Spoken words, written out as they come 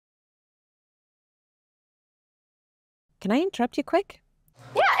Can I interrupt you quick?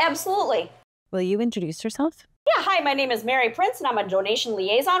 Yeah, absolutely. Will you introduce yourself? Yeah, hi, my name is Mary Prince, and I'm a donation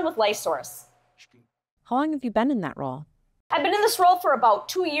liaison with Liaison. How long have you been in that role? I've been in this role for about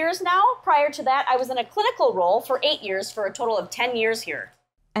 2 years now. Prior to that, I was in a clinical role for 8 years, for a total of 10 years here.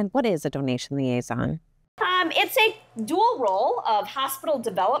 And what is a donation liaison? It's a dual role of hospital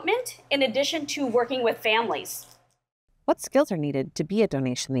development in addition to working with families. What skills are needed to be a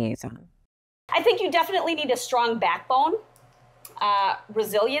donation liaison? I think you definitely need a strong backbone,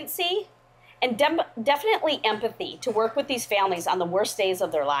 resiliency, and definitely empathy to work with these families on the worst days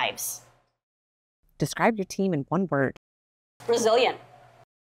of their lives. Describe your team in one word. Resilient.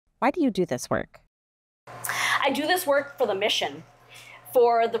 Why do you do this work? I do this work for the mission.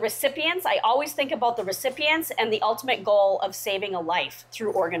 For the recipients, I always think about the recipients and the ultimate goal of saving a life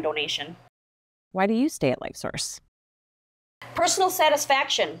through organ donation. Why do you stay at LifeSource? Personal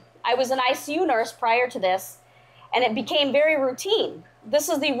satisfaction. I was an ICU nurse prior to this, and it became very routine. This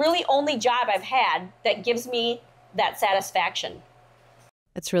is the really only job I've had that gives me that satisfaction.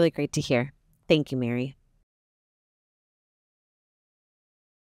 It's really great to hear. Thank you, Mary.